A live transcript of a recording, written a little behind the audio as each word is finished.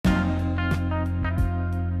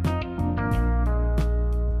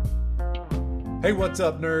Hey, what's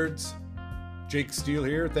up, nerds? Jake Steele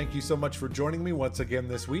here. Thank you so much for joining me once again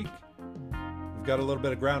this week. We've got a little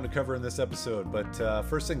bit of ground to cover in this episode, but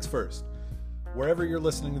first things first. Wherever you're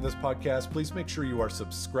listening to this podcast, please make sure you are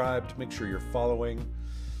subscribed. Make sure you're following.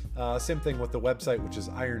 Same thing with the website, which is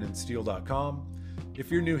ironandsteel.com. If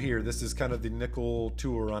you're new here, this is kind of the nickel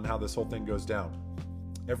tour on how this whole thing goes down.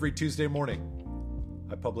 Every Tuesday morning,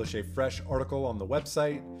 I publish a fresh article on the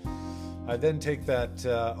website. I then take that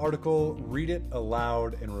article, read it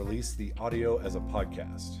aloud, and release the audio as a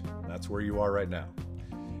podcast. That's where you are right now.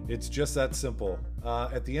 It's just that simple.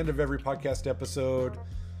 At the end of every podcast episode,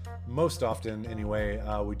 most often anyway,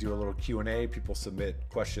 we do a little Q&A. People submit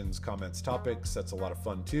questions, comments, topics. That's a lot of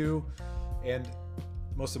fun too. And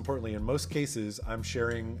most importantly, in most cases, I'm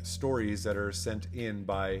sharing stories that are sent in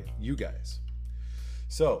by you guys.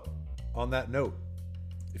 So, on that note,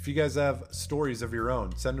 if you guys have stories of your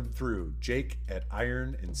own, send them through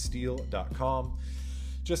jake@ironandsteel.com.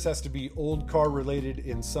 Just has to be old car related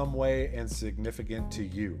in some way and significant to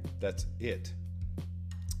you. That's it.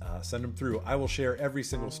 Send them through. I will share every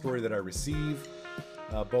single story that I receive,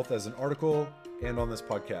 both as an article and on this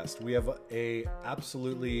podcast. We have a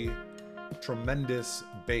absolutely tremendous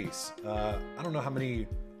base. I don't know how many,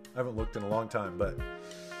 I haven't looked in a long time, but I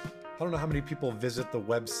don't know how many people visit the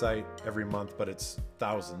website every month, but it's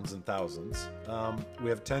thousands and thousands. We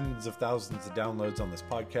have tens of thousands of downloads on this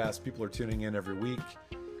podcast. People are tuning in every week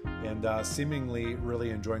and seemingly really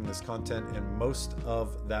enjoying this content. And most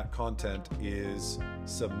of that content is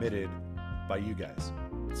submitted by you guys.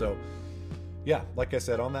 So yeah, like I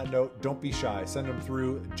said, on that note, don't be shy. Send them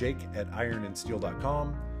through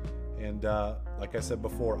jake@ironandsteel.com. And like I said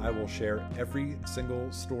before, I will share every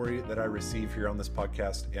single story that I receive here on this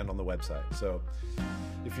podcast and on the website. So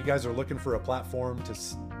if you guys are looking for a platform to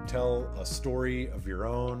tell a story of your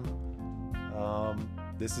own,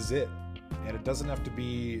 this is it. And it doesn't have to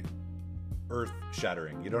be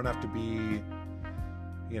earth-shattering. You don't have to be,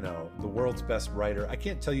 the world's best writer. I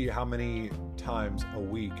can't tell you how many times a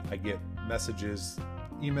week I get messages,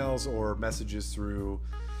 emails or messages through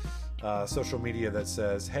social media that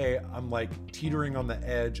says, hey, I'm like teetering on the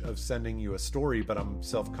edge of sending you a story, but I'm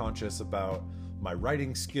self-conscious about my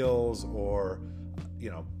writing skills, or,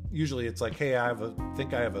 usually it's like, hey, I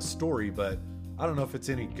think I have a story, but I don't know if it's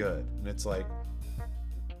any good. And it's like,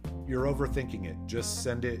 you're overthinking it. Just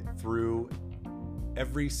send it through.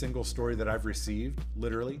 Every single story that I've received,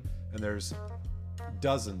 literally, and there's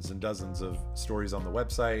dozens and dozens of stories on the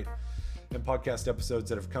website and podcast episodes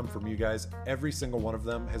that have come from you guys. Every single one of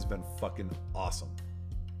them has been fucking awesome.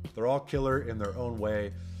 They're all killer in their own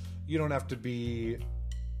way. You don't have to be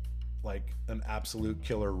like an absolute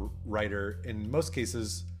killer writer. In most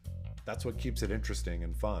cases, that's what keeps it interesting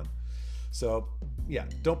and fun. So yeah,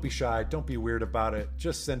 don't be shy. Don't be weird about it.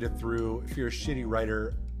 Just send it through. If you're a shitty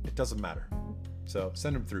writer, it doesn't matter. So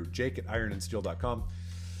send them through jake@ironandsteel.com.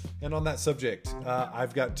 And on that subject,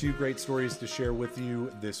 I've got two great stories to share with you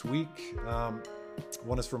this week.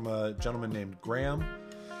 One is from a gentleman named Graham,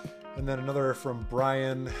 and then another from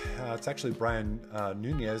Brian. It's actually Brian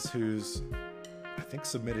Nunez, who's, I think,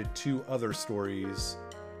 submitted two other stories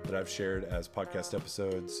that I've shared as podcast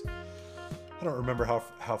episodes. I don't remember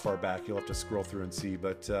how far back. You'll have to scroll through and see.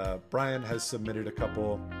 But Brian has submitted a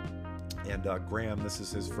couple, and Graham, this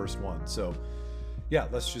is his first one. So yeah,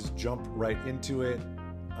 let's just jump right into it.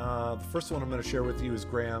 The first one I'm going to share with you is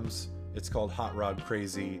Graham's. It's called Hot Rod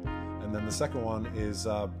Crazy. And then the second one is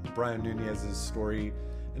Brian Nunez's story.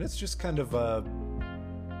 And it's just kind of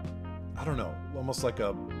almost like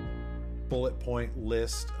a bullet point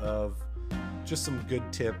list of just some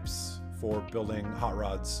good tips for building hot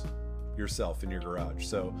rods yourself in your garage.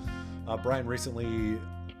 So Brian recently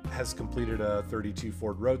has completed a 32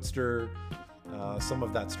 Ford Roadster. Some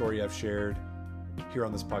of that story I've shared here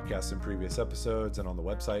on this podcast in previous episodes and on the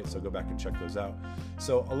website, so go back and check those out.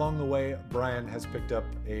 So along the way, Brian has picked up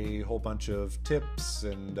a whole bunch of tips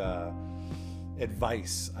and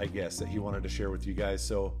advice, I guess, that he wanted to share with you guys.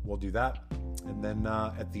 So we'll do that. And then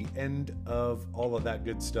at the end of all of that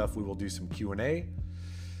good stuff, we will do some Q&A,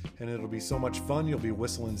 and it'll be so much fun. You'll be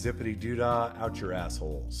whistling zippity doo-dah out your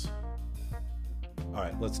assholes. All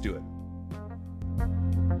right, let's do it.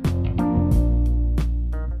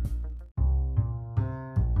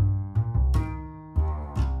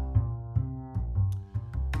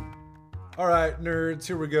 All right, nerds,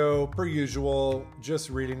 here we go. Per usual, just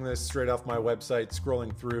reading this straight off my website,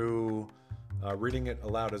 scrolling through, reading it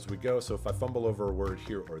aloud as we go. So if I fumble over a word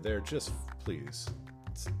here or there, just please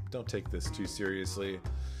don't take this too seriously.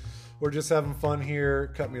 We're just having fun here.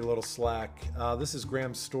 Cut me a little slack. This is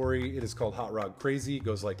Graham's story. It is called Hot Rod Crazy. It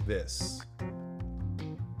goes like this.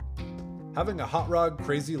 Having a hot rod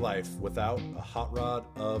crazy life without a hot rod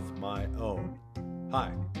of my own.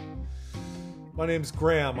 Hi, my name's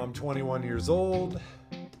Graham. I'm 21 years old.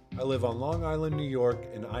 I live on Long Island, New York,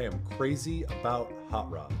 and I am crazy about hot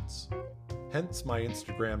rods. Hence, my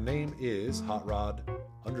Instagram name is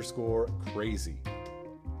hotrod_crazy.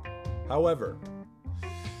 However,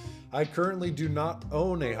 I currently do not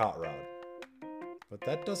own a hot rod. But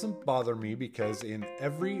that doesn't bother me because in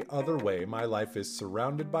every other way, my life is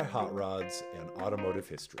surrounded by hot rods and automotive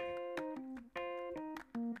history.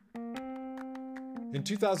 In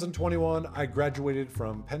 2021, I graduated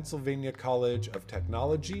from Pennsylvania College of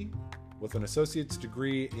Technology with an associate's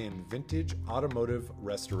degree in vintage automotive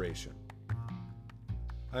restoration.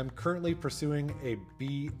 I'm currently pursuing a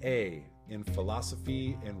BA in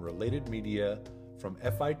philosophy and related media from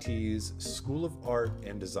FIT's School of Art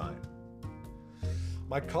and Design.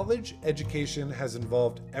 My college education has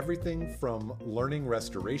involved everything from learning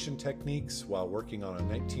restoration techniques while working on a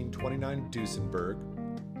 1929 Duesenberg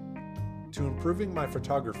to improving my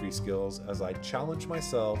photography skills as I challenge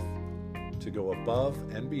myself to go above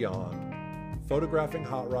and beyond photographing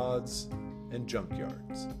hot rods and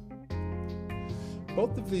junkyards.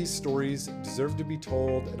 Both of these stories deserve to be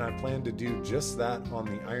told, and I plan to do just that on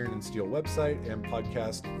the Iron and Steel website and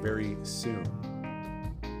podcast very soon.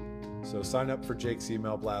 So sign up for Jake's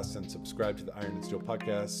email blast and subscribe to the Iron and Steel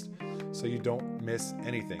podcast so you don't miss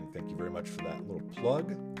anything. Thank you very much for that little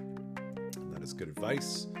plug. That is good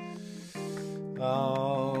advice.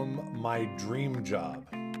 My dream job.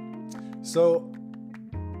 So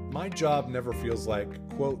my job never feels like,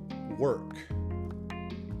 quote, work,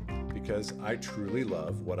 because I truly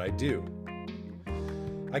love what I do.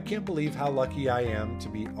 I can't believe how lucky I am to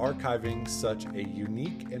be archiving such a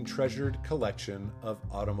unique and treasured collection of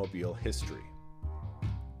automobile history.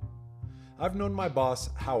 I've known my boss,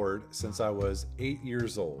 Howard, since I was 8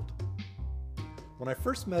 years old. When I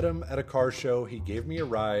first met him at a car show, he gave me a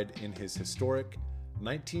ride in his historic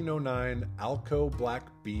 1909 Alco Black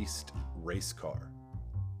Beast race car.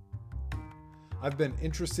 I've been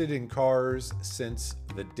interested in cars since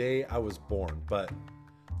the day I was born, but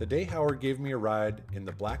the day Howard gave me a ride in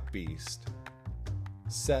the Black Beast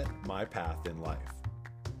set my path in life.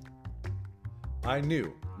 I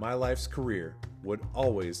knew my life's career would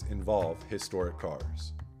always involve historic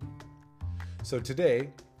cars. So today,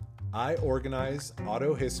 I organize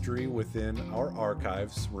auto history within our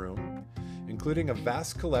archives room, including a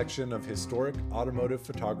vast collection of historic automotive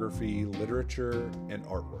photography, literature, and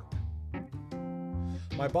artwork.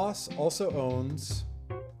 My boss also owns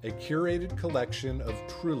a curated collection of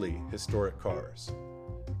truly historic cars,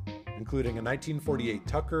 including a 1948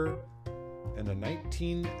 Tucker and a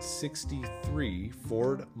 1963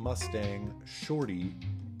 Ford Mustang Shorty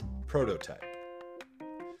prototype.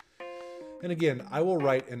 And again, I will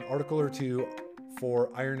write an article or two for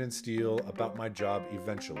Iron and Steel about my job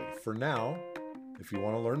eventually. For now, if you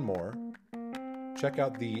want to learn more, check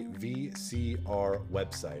out the VCR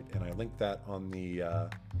website, and I linked that on the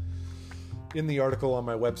in the article on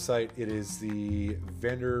my website. It is the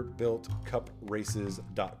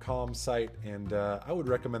VanderbiltCupRaces.com site, and I would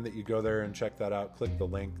recommend that you go there and check that out. Click the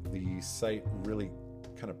link. The site really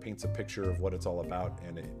kind of paints a picture of what it's all about,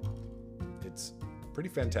 and it's pretty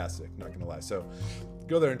fantastic, not gonna lie. So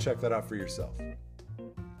go there and check that out for yourself.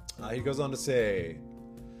 He goes on to say,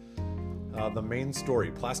 the main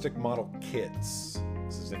story, plastic model kits.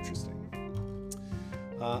 This is interesting.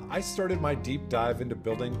 I started my deep dive into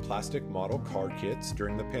building plastic model car kits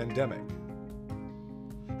during the pandemic.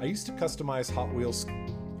 I used to customize Hot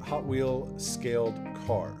Wheel scaled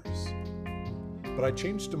cars, but I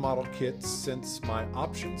changed to model kits since my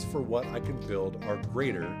options for what I can build are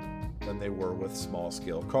greater than they were with small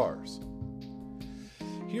scale cars.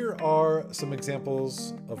 Here are some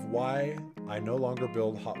examples of why I no longer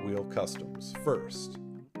build Hot Wheel customs. First,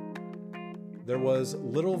 there was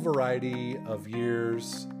little variety of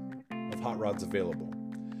years of hot rods available,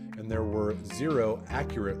 and there were 0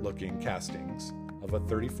 accurate looking castings of a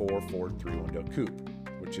 34 Ford 3-window coupe,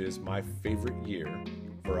 which is my favorite year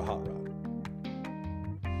for a hot rod.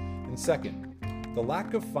 And second, the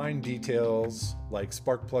lack of fine details like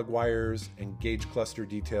spark plug wires and gauge cluster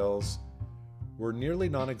details were nearly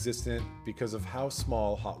non-existent because of how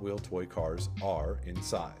small Hot Wheel toy cars are in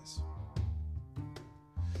size.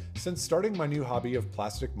 Since starting my new hobby of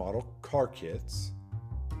plastic model car kits,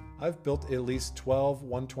 I've built at least 12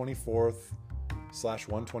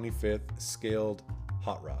 1/24th/125th scaled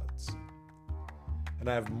hot rods. And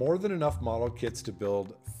I have more than enough model kits to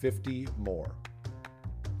build 50 more.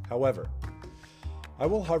 However, I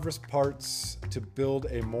will harvest parts to build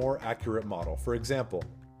a more accurate model. For example,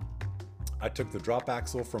 I took the drop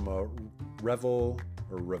axle from a Revell,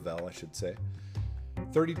 I should say,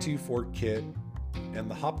 32 Ford kit, and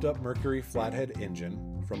the hopped up Mercury flathead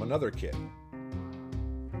engine from another kit.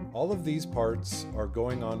 All of these parts are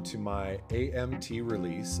going on to my AMT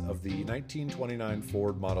release of the 1929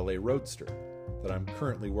 Ford Model A Roadster that I'm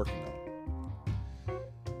currently working on.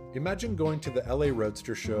 Imagine going to the LA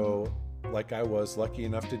Roadster show like I was lucky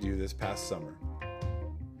enough to do this past summer.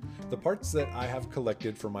 The parts that I have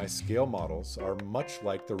collected for my scale models are much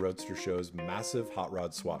like the Roadster show's massive hot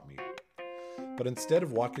rod swap meet. But instead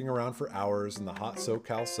of walking around for hours in the hot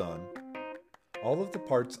SoCal sun, all of the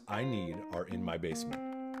parts I need are in my basement.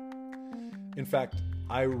 In fact,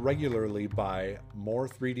 I regularly buy more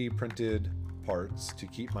 3D printed parts to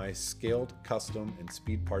keep my scaled custom and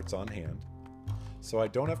speed parts on hand, so I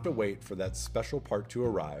don't have to wait for that special part to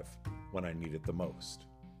arrive when I need it the most.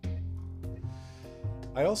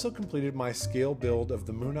 I also completed my scale build of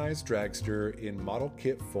the Nunez dragster in model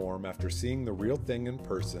kit form after seeing the real thing in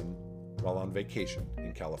person while on vacation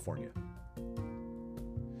in California.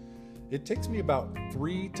 It takes me about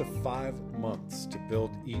 3 to 5 months to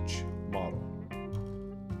build each model.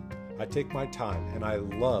 I take my time and I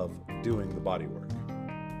love doing the bodywork.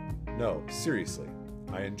 No, seriously,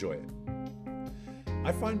 I enjoy it.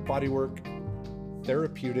 I find bodywork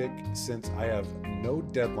therapeutic since I have no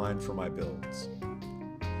deadline for my builds.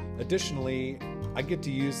 Additionally, I get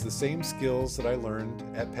to use the same skills that I learned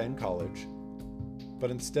at Penn College,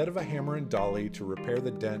 but instead of a hammer and dolly to repair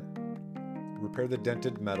the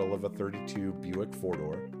dented metal of a 32 Buick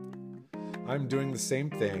four-door, I'm doing the same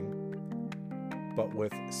thing, but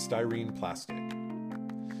with styrene plastic.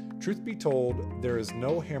 Truth be told, there is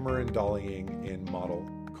no hammer and dollying in model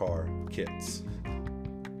car kits.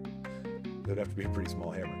 It would have to be a pretty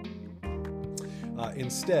small hammer.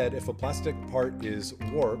 Instead, if a plastic part is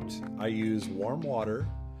warped, I use warm water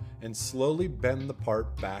and slowly bend the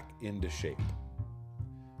part back into shape.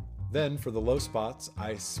 Then, for the low spots,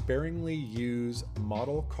 I sparingly use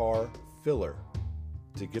model car filler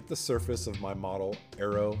to get the surface of my model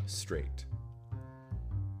aero straight.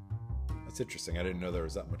 That's interesting. I didn't know there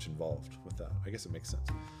was that much involved with that. I guess it makes sense.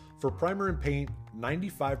 For primer and paint,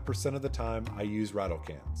 95% of the time I use rattle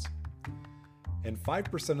cans. And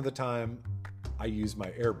 5% of the time, I use my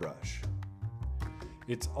airbrush.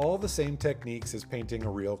 It's all the same techniques as painting a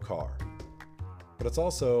real car, but it's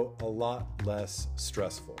also a lot less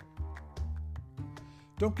stressful.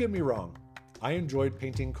 Don't get me wrong, I enjoyed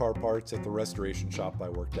painting car parts at the restoration shop I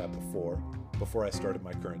worked at before I started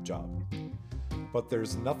my current job. But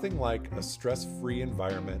there's nothing like a stress-free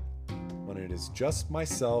environment when it is just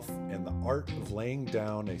myself and the art of laying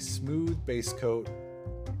down a smooth base coat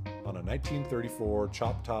on a 1934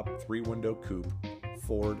 chop-top 3-window coupe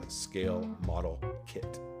Ford scale model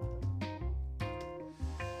kit.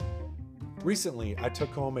 Recently, I took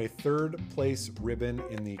home a 3rd place ribbon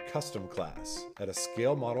in the custom class at a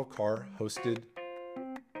scale model car hosted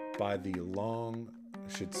by the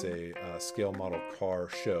scale model car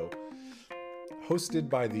show hosted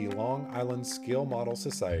by the Long Island Scale Model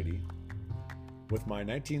Society with my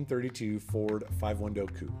 1932 Ford 5-window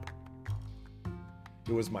coupe.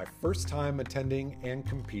 It was my first time attending and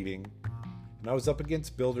competing, and I was up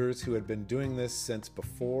against builders who had been doing this since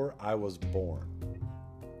before I was born.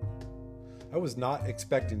 I was not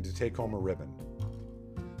expecting to take home a ribbon,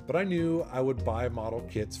 but I knew I would buy model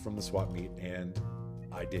kits from the swap meet, and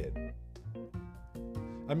I did.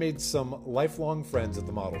 I made some lifelong friends at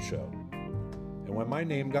the model show, and when my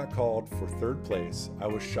name got called for 3rd place, I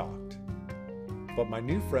was shocked. But my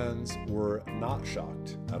new friends were not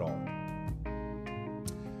shocked at all.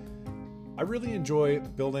 I really enjoy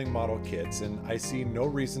building model kits, and I see no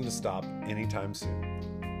reason to stop anytime soon.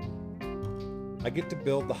 I get to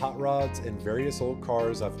build the hot rods and various old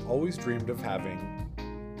cars I've always dreamed of having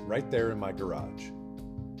right there in my garage.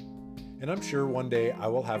 And I'm sure one day I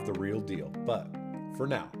will have the real deal, but for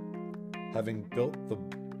now, having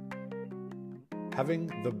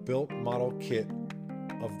the built model kit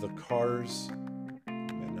of the cars,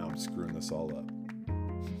 man, now I'm screwing this all up.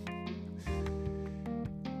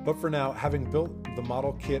 But for now, having built the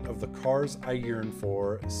model kit of the cars I yearn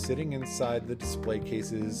for, sitting inside the display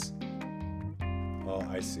cases. Oh,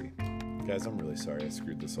 I see. Guys, I'm really sorry I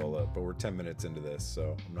screwed this all up, but we're 10 minutes into this,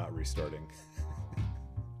 so I'm not restarting.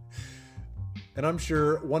 And I'm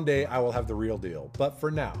sure one day I will have the real deal. But for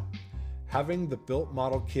now, having the built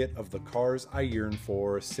model kit of the cars I yearn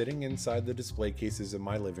for, sitting inside the display cases in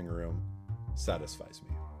my living room, satisfies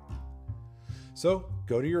me. So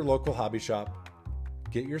go to your local hobby shop,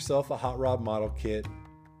 get yourself a hot rod model kit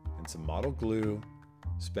and some model glue,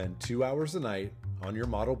 spend 2 hours a night on your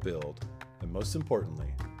model build, and most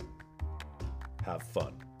importantly, have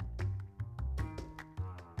fun.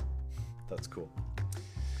 That's cool.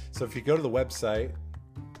 So if you go to the website,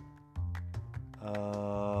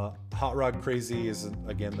 Hot Rod Crazy is,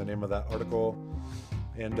 again, the name of that article.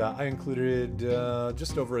 And I included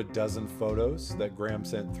just over a dozen photos that Graham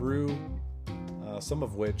sent through, some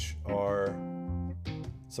of which are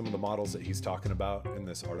some of the models that he's talking about in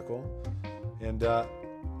this article. And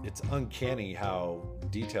it's uncanny how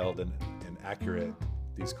detailed and accurate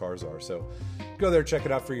these cars are. So go there, check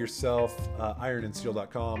it out for yourself.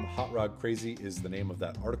 Ironandsteel.com. Hot Rod Crazy is the name of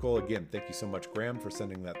that article. Again, thank you so much, Graham, for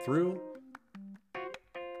sending that through.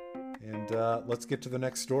 And let's get to the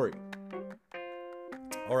next story.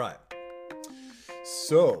 All right.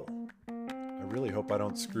 So I really hope I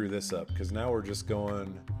don't screw this up, because now we're just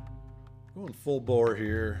going full bore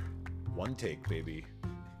here. One take, baby.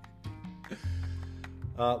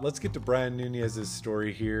 Let's get to Brian Nunez's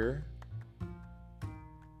story here.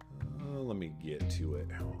 Let me get to it.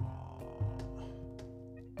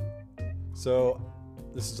 So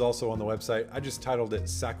this is also on the website. I just titled it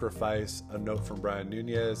Sacrifice, a note from Brian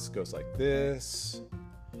Nunez. Goes like this.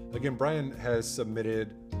 Again, Brian has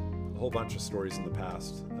submitted a whole bunch of stories in the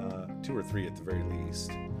past, 2 or 3 at the very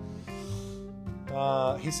least.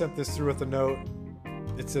 He sent this through with a note.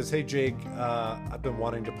 It says, "Hey Jake, I've been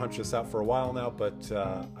wanting to punch this out for a while now, but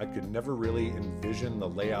I could never really envision the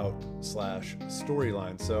layout /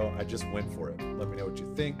 storyline, so I just went for it. Let me know what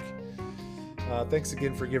you think. Thanks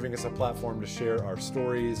again for giving us a platform to share our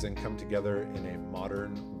stories and come together in a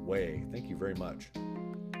modern way. Thank you very much."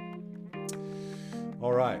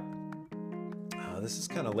 All right. This is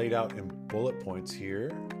kind of laid out in bullet points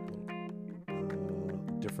here.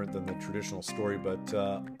 Different than the traditional story, but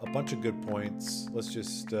a bunch of good points. Let's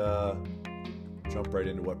just jump right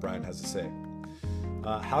into what Brian has to say.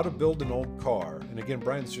 How to build an old car. And again,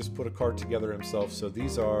 Brian's just put a car together himself, so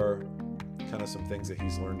these are kind of some things that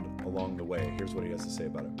he's learned along the way. Here's what he has to say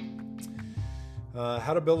about it.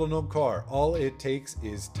 How to build an old car. All it takes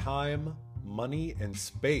is time, money, and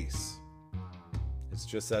space. It's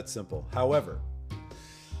just that simple. However,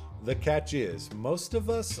 the catch is, most of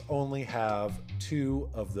us only have 2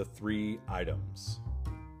 of the 3 items.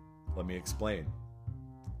 Let me explain.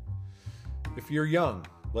 If you're young,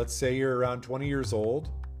 let's say you're around 20 years old,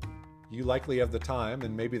 you likely have the time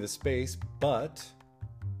and maybe the space, but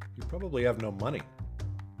you probably have no money.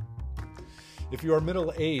 If you are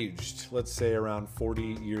middle-aged, let's say around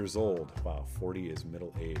 40 years old. Wow, 40 is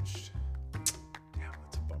middle-aged. Damn,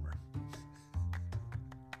 that's a bummer.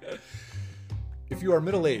 If you are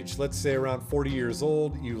middle-aged, let's say around 40 years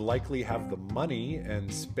old, you likely have the money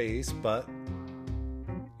and space, but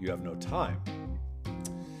you have no time.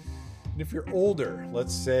 And if you're older,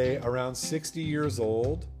 let's say around 60 years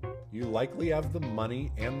old, you likely have the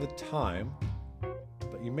money and the time,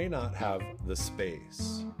 but you may not have the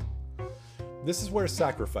space. This is where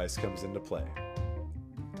sacrifice comes into play.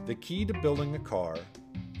 The key to building a car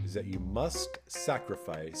is that you must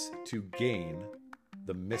sacrifice to gain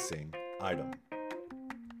the missing item.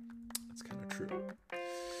 True.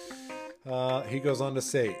 He goes on to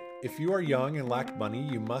say, if you are young and lack money,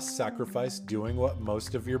 you must sacrifice doing what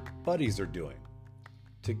most of your buddies are doing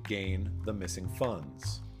to gain the missing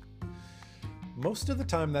funds. Most of the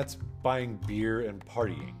time that's buying beer and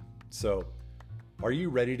partying. So, are you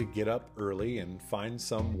ready to get up early and find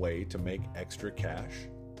some way to make extra cash?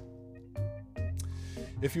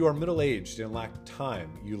 If you are middle-aged and lack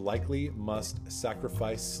time, you likely must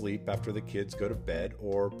sacrifice sleep after the kids go to bed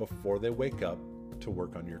or before they wake up to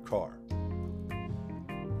work on your car.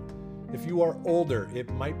 If you are older, it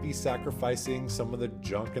might be sacrificing some of the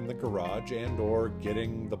junk in the garage and or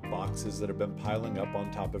getting the boxes that have been piling up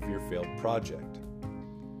on top of your failed project.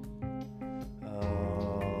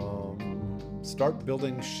 Start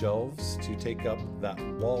building shelves to take up that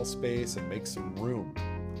wall space and make some room.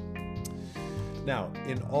 Now,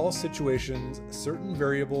 in all situations, certain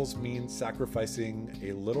variables mean sacrificing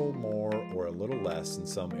a little more or a little less in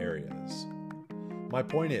some areas. My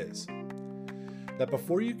point is that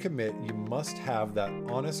before you commit, you must have that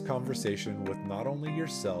honest conversation with not only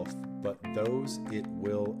yourself, but those it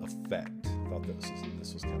will affect. I thought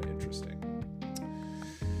this was kind of interesting.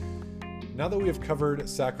 Now that we have covered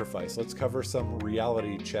sacrifice, let's cover some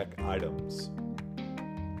reality check items.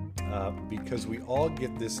 Because we all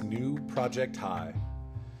get this new project high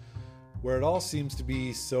where it all seems to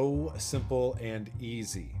be so simple and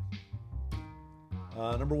easy.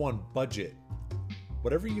 Number 1, budget.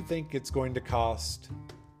 Whatever you think it's going to cost,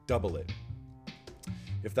 double it.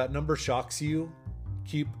 If that number shocks you,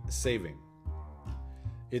 keep saving.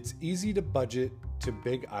 It's easy to budget to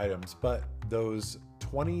big items, but those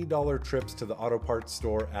 $20 trips to the auto parts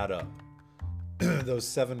store add up. those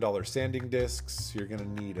 $7 sanding discs, you're going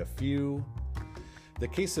to need a few. The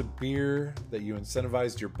case of beer that you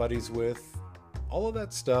incentivized your buddies with, all of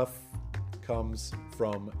that stuff comes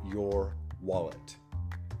from your wallet.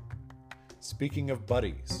 Speaking of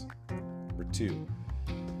buddies, number 2,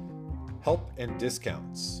 help and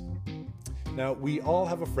discounts. Now, we all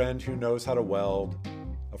have a friend who knows how to weld,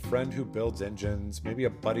 a friend who builds engines, maybe a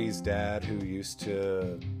buddy's dad who used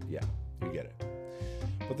to, yeah, you get it.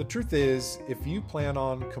 But the truth is, if you plan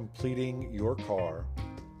on completing your car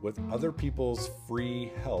with other people's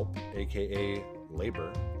free help, aka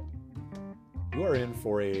labor, you are in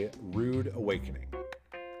for a rude awakening.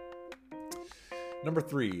 Number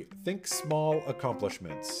 3, think small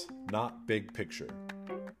accomplishments, not big picture.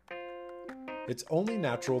 It's only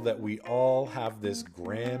natural that we all have this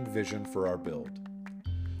grand vision for our build.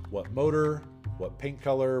 What motor, what paint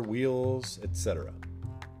color, wheels, etc.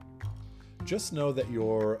 Just know that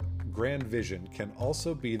your grand vision can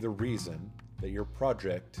also be the reason that your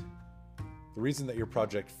project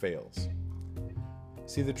fails.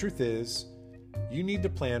 See, the truth is, you need to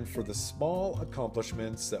plan for the small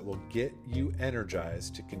accomplishments that will get you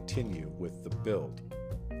energized to continue with the build.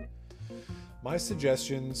 My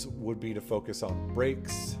suggestions would be to focus on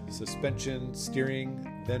brakes, suspension,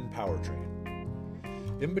 steering, then powertrain.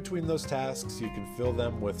 In between those tasks, you can fill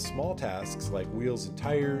them with small tasks like wheels and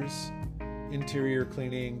tires, interior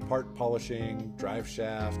cleaning, part polishing, drive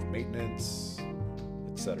shaft, maintenance,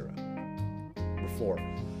 etc. Number 4,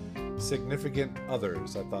 significant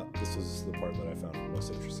others. I thought this was the part that I found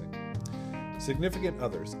most interesting. Significant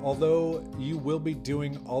others. Although you will be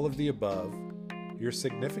doing all of the above, your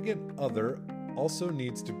significant other also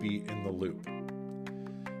needs to be in the loop.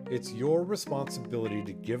 It's your responsibility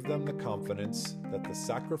to give them the confidence that the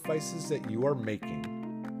sacrifices that you are making,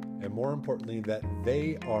 and more importantly, that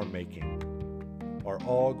they are making, are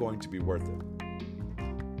all going to be worth it.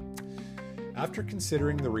 After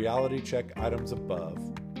considering the reality check items above,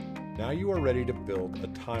 now you are ready to build a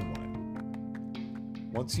timeline.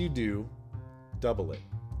 Once you do, double it,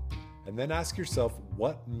 and then ask yourself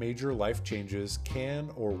what major life changes can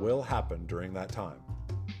or will happen during that time.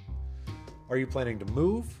 Are you planning to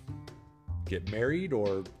move, get married,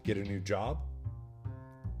 or get a new job?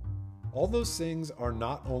 All those things are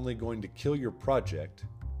not only going to kill your project,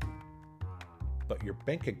 but your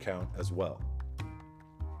bank account as well.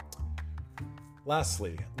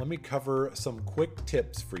 Lastly, let me cover some quick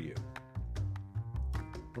tips for you.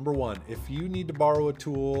 Number 1, if you need to borrow a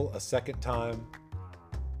tool a second time,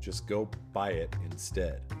 just go buy it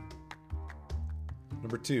instead.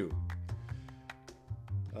 Number 2,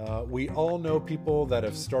 we all know people that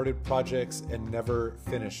have started projects and never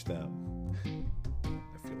finished them.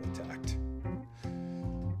 I feel attacked.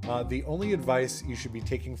 The only advice you should be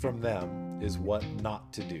taking from them is what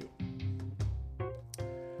not to do.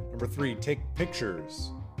 Number 3, take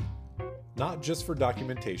pictures. Not just for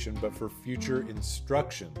documentation, but for future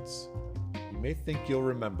instructions. You may think you'll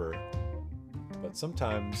remember, but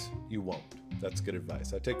sometimes you won't. That's good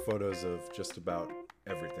advice. I take photos of just about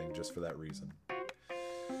everything just for that reason.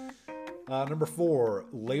 Number 4,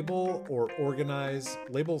 label/organize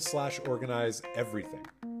everything.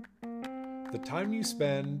 The time you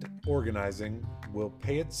spend organizing will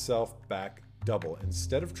pay itself back double.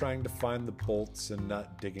 Instead of trying to find the bolts and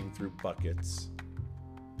nut digging through buckets,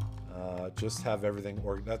 just have everything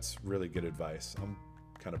organized. That's really good advice. I'm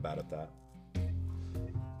kind of bad at that.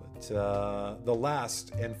 But the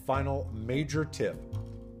last and final major tip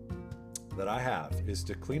that I have is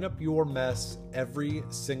to clean up your mess every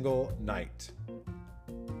single night.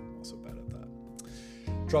 I'm also bad at that.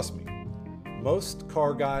 Trust me, most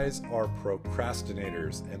car guys are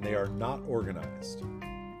procrastinators and they are not organized.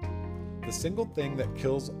 The single thing that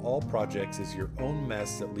kills all projects is your own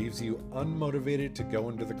mess that leaves you unmotivated to go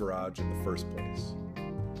into the garage in the first place.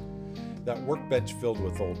 That workbench filled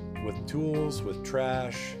with tools, with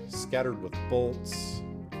trash, scattered with bolts,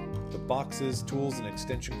 the boxes, tools, and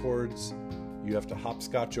extension cords you have to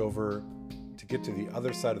hopscotch over to get to the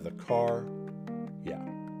other side of the car. Yeah.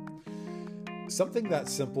 Something that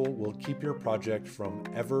simple will keep your project from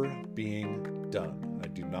ever being done. I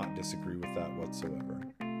do not disagree with that whatsoever.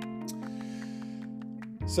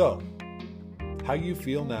 So, how you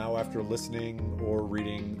feel now after listening or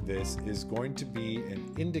reading this is going to be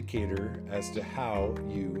an indicator as to how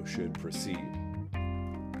you should proceed.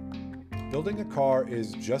 Building a car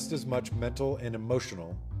is just as much mental and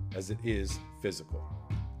emotional as it is physical.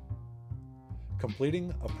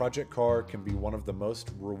 Completing a project car can be one of the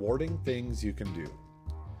most rewarding things you can do.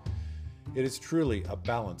 It is truly a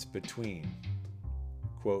balance between,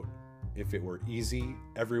 quote, if it were easy,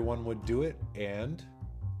 everyone would do it, and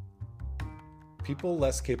People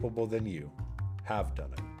less capable than you have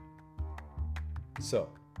done it. So,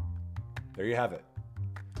 there you have it.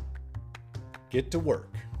 Get to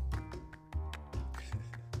work.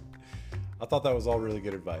 I thought that was all really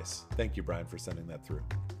good advice. Thank you, Brian, for sending that through.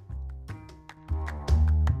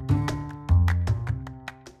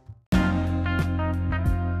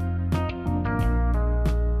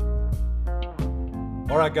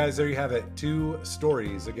 All right, guys, there you have it. 2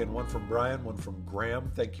 stories. Again, one from Brian, one from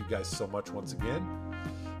Graham. Thank you guys so much once again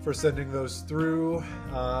for sending those through.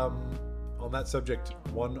 On that subject,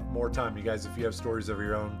 one more time, you guys, if you have stories of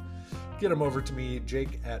your own, get them over to me,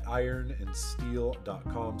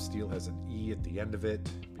 jake@ironandsteel.com. Steel has an E at the end of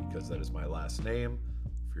it because that is my last name.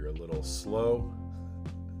 If you're a little slow,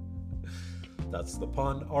 that's the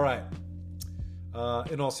pun. All right.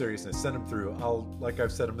 In all seriousness, send them through. Like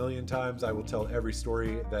I've said a million times, I will tell every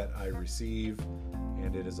story that I receive,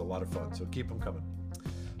 and it is a lot of fun. So keep them coming.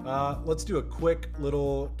 Let's do a quick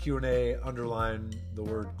little Q&A. Underline the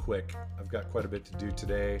word quick. I've got quite a bit to do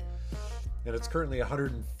today, and it's currently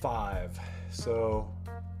 105. So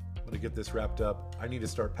I'm going to get this wrapped up. I need to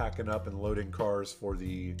start packing up and loading cars for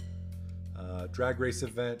the drag race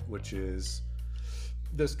event, which is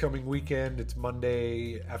this coming weekend. It's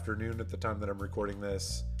Monday afternoon at the time that I'm recording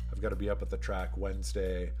this. I've got to be up at the track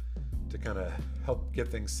Wednesday to kind of help get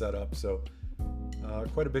things set up. So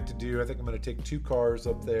quite a bit to do. I think I'm going to take 2 cars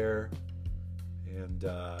up there. And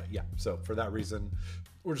yeah, so for that reason,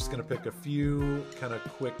 we're just going to pick a few kind of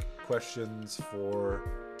quick questions for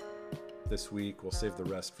this week. We'll save the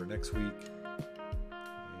rest for next week.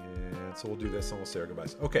 And so we'll do this and we'll say our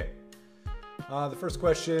goodbyes. Okay. The first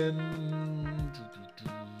question,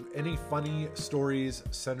 any funny stories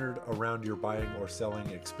centered around your buying or selling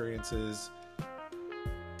experiences?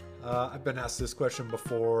 I've been asked this question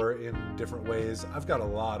before in different ways. I've got a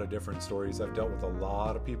lot of different stories. I've dealt with a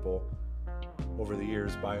lot of people over the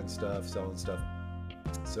years, buying stuff, selling stuff.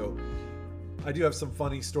 So I do have some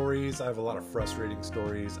funny stories. I have a lot of frustrating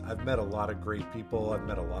stories. I've met a lot of great people. I've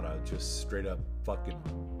met a lot of just straight up fucking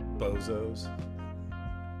bozos.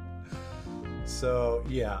 So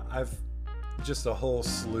yeah, I've just a whole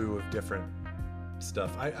slew of different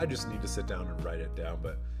stuff. I just need to sit down and write it down,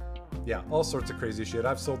 but yeah, all sorts of crazy shit.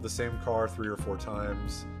 I've sold the same car 3 or 4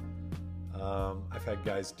 times. I've had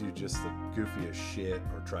guys do just the goofiest shit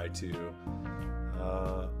or try to.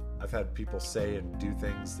 I've had people say and do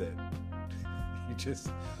things that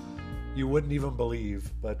you wouldn't even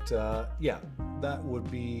believe. But yeah,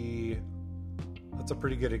 that's a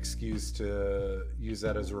pretty good excuse to use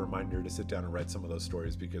that as a reminder to sit down and write some of those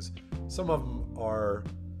stories, because some of them are,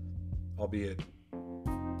 albeit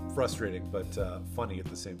frustrating, but funny at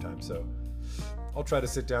the same time. So I'll try to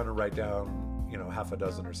sit down and write down, half a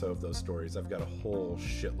dozen or so of those stories. I've got a whole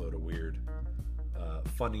shitload of weird,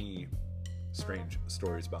 funny, strange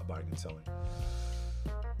stories about buying and selling.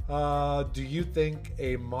 Do you think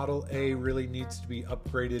a Model A really needs to be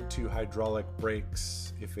upgraded to hydraulic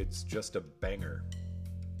brakes if it's just a banger?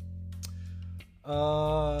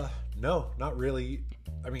 No, not really.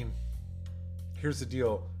 I mean, here's the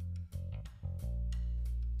deal.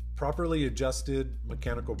 Properly adjusted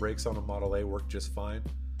mechanical brakes on a Model A work just fine.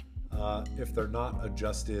 If they're not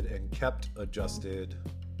adjusted and kept adjusted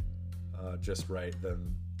just right,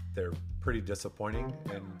 then they're pretty disappointing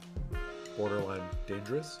and borderline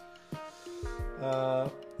dangerous.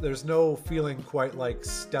 There's no feeling quite like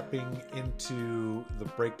stepping into the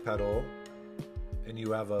brake pedal and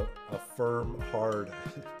you have a firm, hard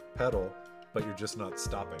pedal, but you're just not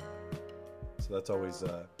stopping. So that's always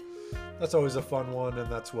a fun one,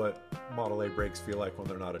 and that's what Model A brakes feel like when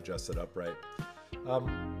they're not adjusted upright.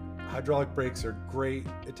 Hydraulic brakes are great.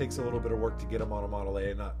 It takes a little bit of work to get them on a Model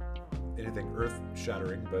A, not anything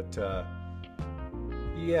earth-shattering, but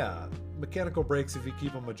yeah, mechanical brakes, if you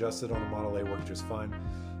keep them adjusted on a Model A, work just fine.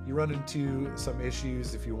 You run into some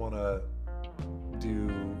issues if you want to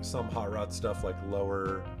do some hot rod stuff like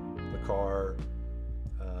lower the car,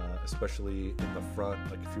 especially in the front.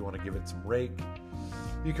 Like if you want to give it some rake,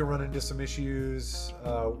 you can run into some issues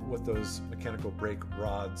with those mechanical brake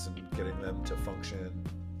rods and getting them to function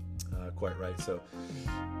quite right. So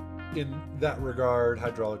in that regard,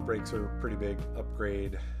 hydraulic brakes are a pretty big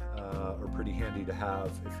upgrade, or pretty handy to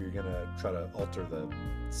have if you're going to try to alter the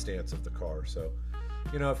stance of the car. So,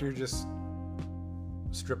 if you're just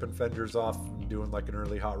stripping fenders off and doing like an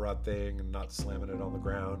early hot rod thing and not slamming it on the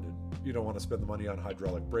ground, and you don't want to spend the money on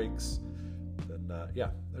hydraulic brakes, then yeah,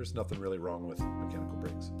 there's nothing really wrong with mechanical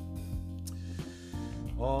brakes.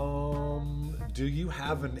 Do you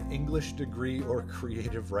have an English degree or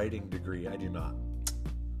creative writing degree? I do not.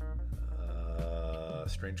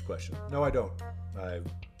 Strange question. No, I don't.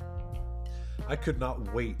 I could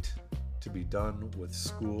not wait to be done with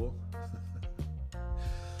school.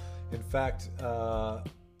 In fact,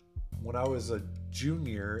 when I was a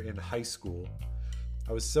junior in high school,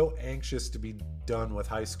 I was so anxious to be done with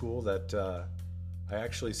high school that I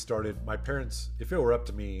actually started, my parents, if it were up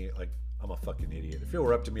to me, like, I'm a fucking idiot. If it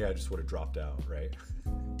were up to me, I just would have dropped out, right?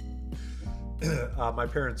 My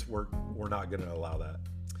parents were not going to allow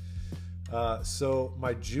that. So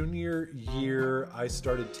my junior year, I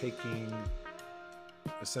started taking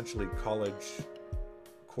essentially college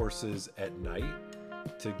courses at night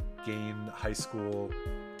to gain high school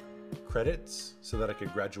credits so that I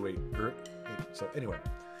could graduate. So anyway,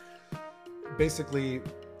 basically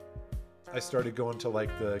I started going to like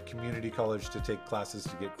the community college to take classes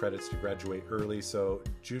to get credits to graduate early. So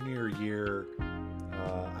junior year,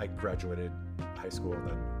 I graduated high school and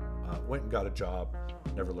then went and got a job.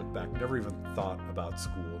 Never looked back. Never even thought about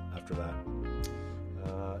school after that.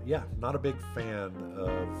 Yeah, not a big fan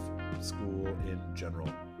of school in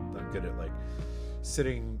general. Not good at like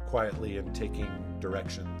sitting quietly and taking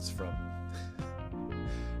directions from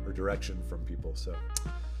or direction from people. So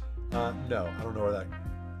no, I don't know where that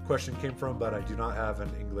question came from, but I do not have an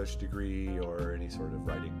English degree or any sort of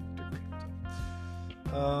writing degree.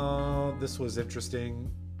 So, this was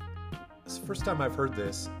interesting. It's the first time I've heard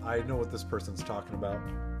this. I know what this person's talking about.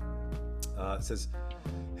 It says,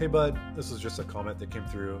 "Hey bud," this was just a comment that came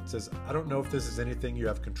through. It says, "I don't know if this is anything you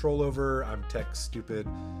have control over. I'm tech stupid,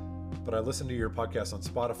 but I listen to your podcast on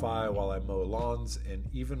Spotify while I mow lawns, and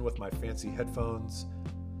even with my fancy headphones,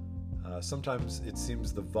 sometimes it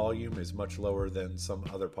seems the volume is much lower than some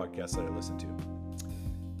other podcasts that I listen to."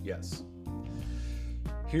 Yes.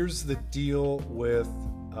 Here's the deal with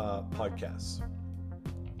podcasts.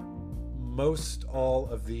 Most all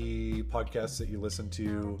of the podcasts that you listen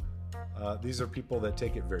to, these are people that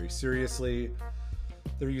take it very seriously.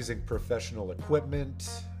 They're using professional equipment,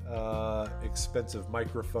 expensive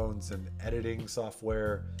microphones and editing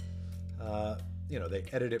software. They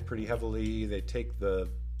edit it pretty heavily. They take the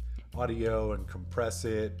audio and compress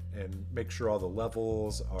it and make sure all the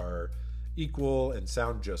levels are equal and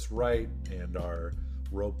sound just right and are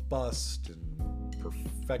robust and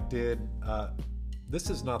perfected. This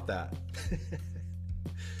is not that.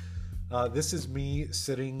 This is me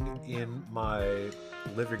sitting in my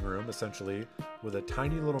living room, essentially, with a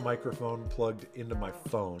tiny little microphone plugged into my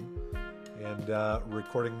phone and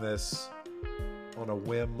recording this on a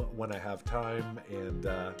whim when I have time. And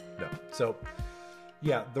no. So,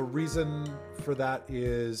 yeah, the reason for that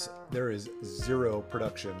is there is zero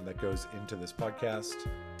production that goes into this podcast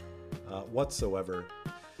whatsoever.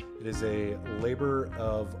 It is a labor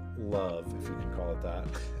of love, if you can call it that.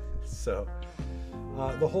 So,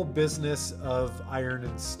 the whole business of iron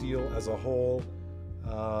and steel as a whole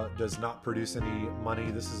does not produce any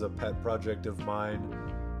money. This is a pet project of mine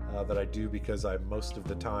that I do because I most of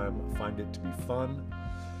the time find it to be fun.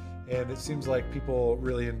 And it seems like people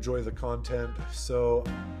really enjoy the content. So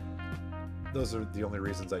those are the only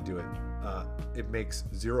reasons I do it. It makes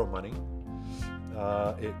zero money.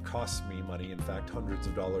 It costs me money, in fact, hundreds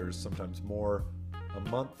of dollars, sometimes more a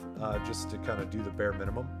month, just to kind of do the bare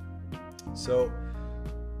minimum. So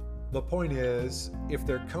the point is, if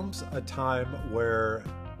there comes a time where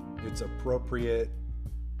it's appropriate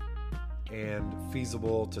and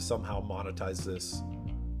feasible to somehow monetize this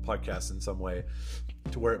podcast in some way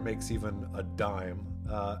to where it makes even a dime,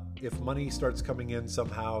 if money starts coming in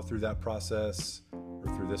somehow through that process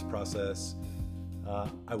or through this process,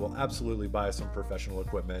 I will absolutely buy some professional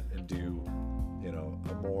equipment and do,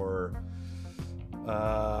 a more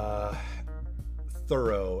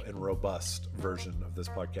thorough and robust version of this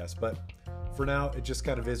podcast. But for now, it just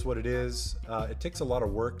kind of is what it is. It takes a lot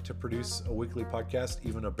of work to produce a weekly podcast,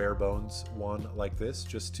 even a bare bones one like this,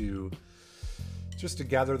 just to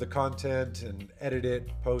gather the content and edit it,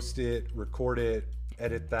 post it, record it,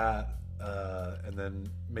 edit that, and then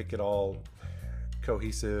make it all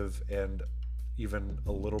cohesive and even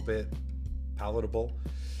a little bit palatable.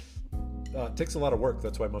 It takes a lot of work.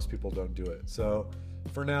 That's why most people don't do it. So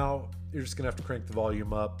for now, you're just going to have to crank the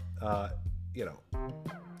volume up.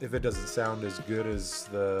 If it doesn't sound as good as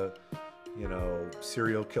the,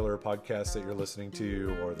 serial killer podcast that you're listening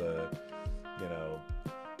to, or the,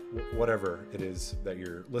 whatever it is that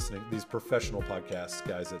you're listening, these professional podcasts,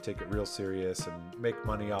 guys that take it real serious and make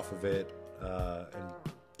money off of it,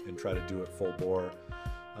 and try to do it full bore.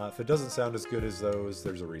 If it doesn't sound as good as those,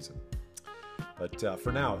 there's a reason. But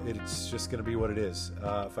for now, it's just going to be what it is.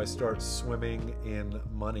 If I start swimming in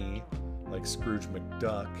money like Scrooge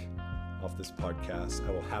McDuck off this podcast,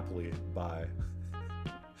 I will happily buy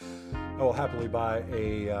I will happily buy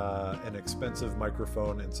an expensive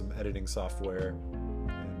microphone and some editing software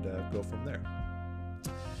and go from there.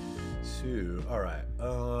 So, all right,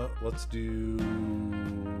 let's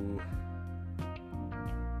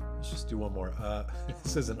just do one more.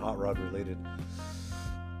 This isn't hot rod related.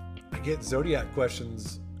 I get Zodiac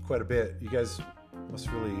questions quite a bit. You guys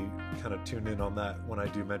must really kind of tune in on that when I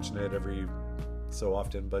do mention it every so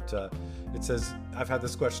often. But it says, I've had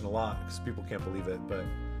this question a lot because people can't believe it. But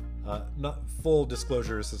not full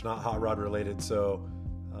disclosure, this is not hot rod related. So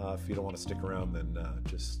if you don't want to stick around, then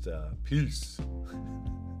just peace.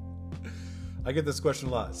 I get this question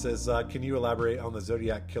a lot. It says, can you elaborate on the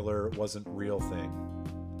Zodiac Killer wasn't real thing?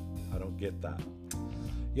 I don't get that.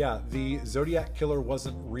 Yeah, the Zodiac Killer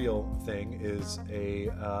wasn't real thing is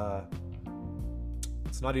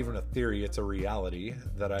it's not even a theory, it's a reality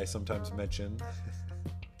that I sometimes mention.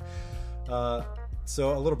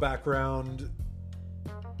 So a little background,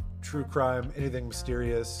 true crime, anything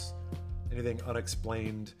mysterious, anything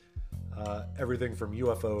unexplained, everything from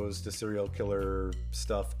UFOs to serial killer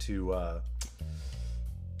stuff to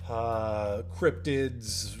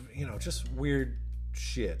cryptids, just weird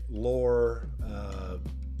shit, lore,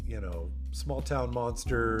 small town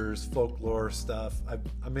monsters, folklore stuff.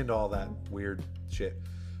 I'm into all that weird shit.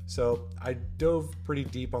 So I dove pretty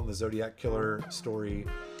deep on the Zodiac Killer story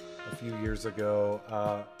a few years ago.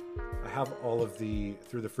 I have all of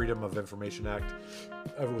through the Freedom of Information Act,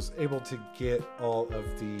 I was able to get all of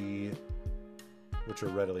which are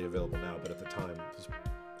readily available now, but at the time it was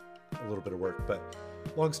a little bit of work. But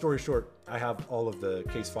long story short, I have all of the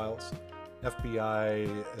case files. FBI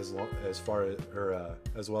as well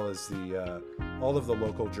as all of the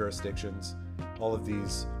local jurisdictions, all of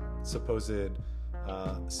these supposed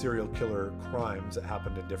serial killer crimes that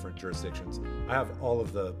happened in different jurisdictions. I have all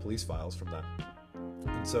of the police files from that.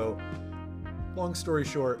 And so, long story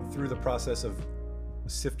short, through the process of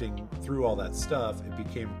sifting through all that stuff, it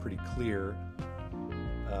became pretty clear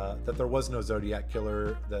that there was no Zodiac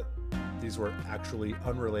Killer, that these were actually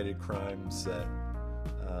unrelated crimes that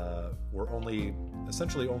were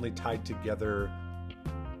essentially only tied together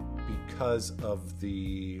because of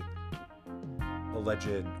the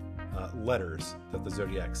alleged letters that the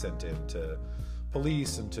Zodiac sent in to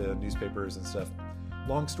police and to newspapers and stuff.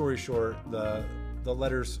 Long story short, the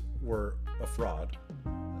letters were a fraud.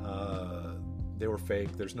 They were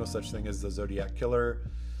fake. There's no such thing as the Zodiac Killer.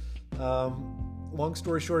 Long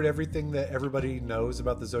story short, everything that everybody knows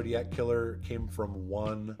about the Zodiac Killer came from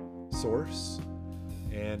one source.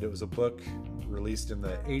 And it was a book released in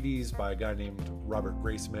the 80s by a guy named Robert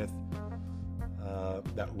Graysmith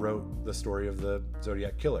that wrote the story of the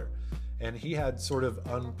Zodiac Killer. And he had sort of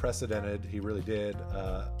unprecedented, he really did,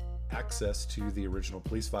 access to the original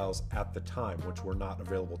police files at the time, which were not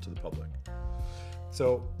available to the public.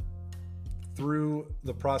 So through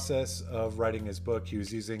the process of writing his book, he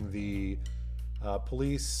was using the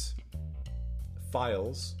police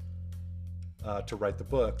files to write the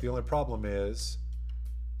book. The only problem is,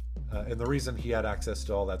 and the reason he had access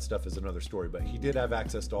to all that stuff is another story, but he did have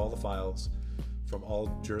access to all the files from all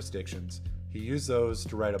jurisdictions. He used those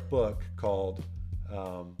to write a book called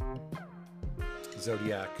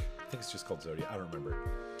Zodiac. I think it's just called Zodiac. I don't remember.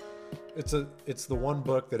 It's the one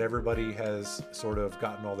book that everybody has sort of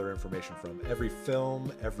gotten all their information from. Every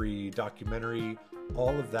film, every documentary,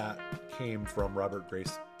 all of that came from Robert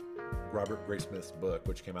Graysmith's book,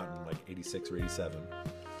 which came out in like 86 or 87.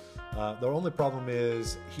 The only problem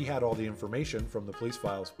is he had all the information from the police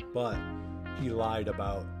files, but he lied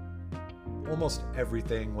about almost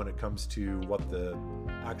everything when it comes to what the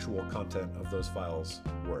actual content of those files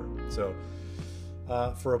were. So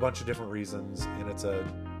for a bunch of different reasons, and it's a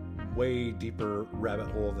way deeper rabbit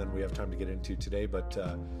hole than we have time to get into today. But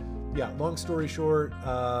yeah, long story short,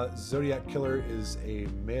 Zodiac Killer is a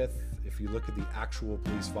myth. If you look at the actual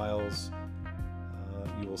police files,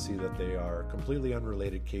 you will see that they are completely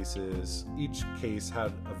unrelated cases. Each case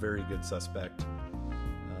had a very good suspect.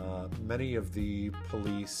 Many of the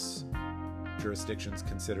police jurisdictions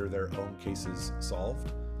consider their own cases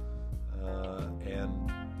solved.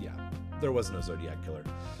 And yeah, there was no Zodiac Killer.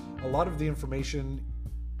 A lot of the information,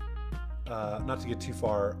 not to get too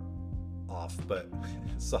far off, but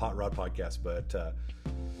it's a Hot Rod podcast, but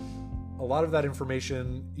a lot of that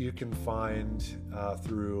information you can find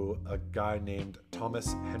through a guy named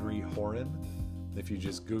Thomas Henry Horan. If you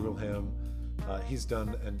just Google him, he's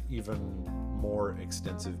done an even more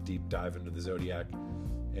extensive deep dive into the Zodiac,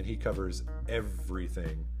 and he covers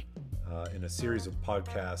everything in a series of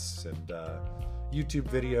podcasts and YouTube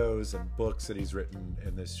videos and books that he's written.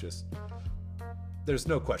 And there's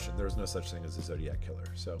no question, there's no such thing as a Zodiac Killer.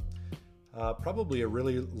 So Probably a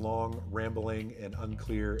really long, rambling, and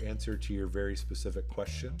unclear answer to your very specific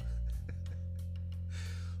question.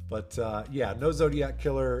 But yeah, no Zodiac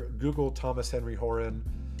Killer. Google Thomas Henry Horan.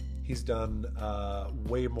 He's done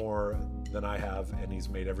way more than I have, and he's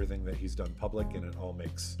made everything that he's done public, and it all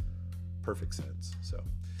makes perfect sense. So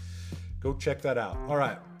go check that out. All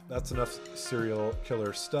right, that's enough serial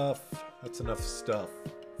killer stuff. That's enough stuff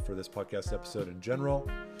for this podcast episode in general.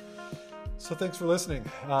 So thanks for listening.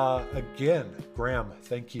 Again, Graham,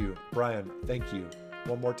 thank you. Brian, thank you.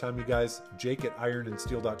 One more time, you guys. Jake at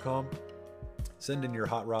ironandsteel.com. Send in your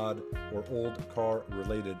hot rod or old car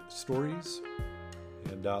related stories,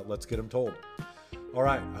 and let's get them told. All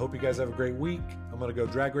right, I hope you guys have a great week. I'm going to go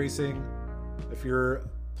drag racing. If you're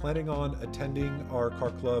planning on attending our car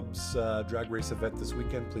club's drag race event this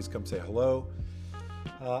weekend, please come say hello.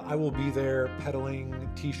 I will be there peddling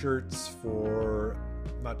t-shirts for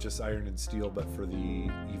not just Iron and Steel, but for the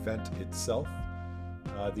event itself.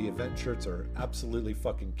 The event shirts are absolutely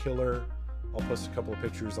fucking killer. I'll post a couple of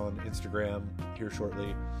pictures on Instagram here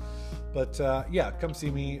shortly. But yeah, come see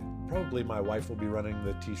me. Probably my wife will be running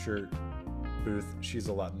the t-shirt booth. She's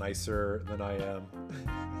a lot nicer than I am.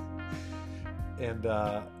 And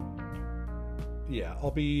yeah,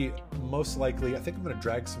 I'll be most likely, I think I'm going to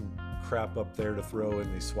drag some crap up there to throw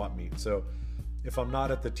in the swap meet. So if I'm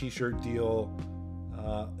not at the t-shirt deal,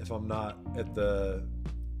 if I'm not at the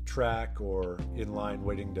track or in line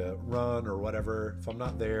waiting to run or whatever, if I'm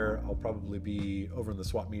not there, I'll probably be over in the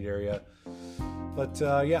swap meet area. But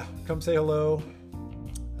yeah, come say hello.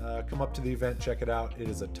 Come up to the event, check it out. It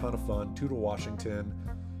is a ton of fun. Toutle, Washington,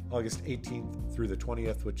 August 18th through the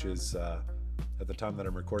 20th, which is at the time that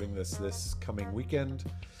I'm recording this coming weekend.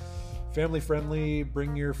 Family friendly,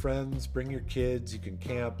 bring your friends, bring your kids. You can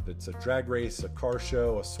camp. It's a drag race, a car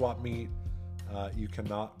show, a swap meet. You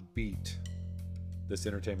cannot beat this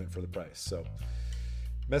entertainment for the price. So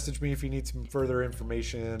message me if you need some further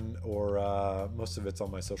information, or most of it's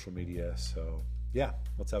on my social media. So yeah,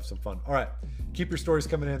 let's have some fun. All right, keep your stories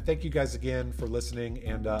coming in. Thank you guys again for listening,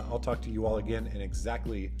 and I'll talk to you all again in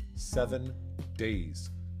exactly 7 days.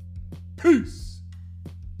 Peace.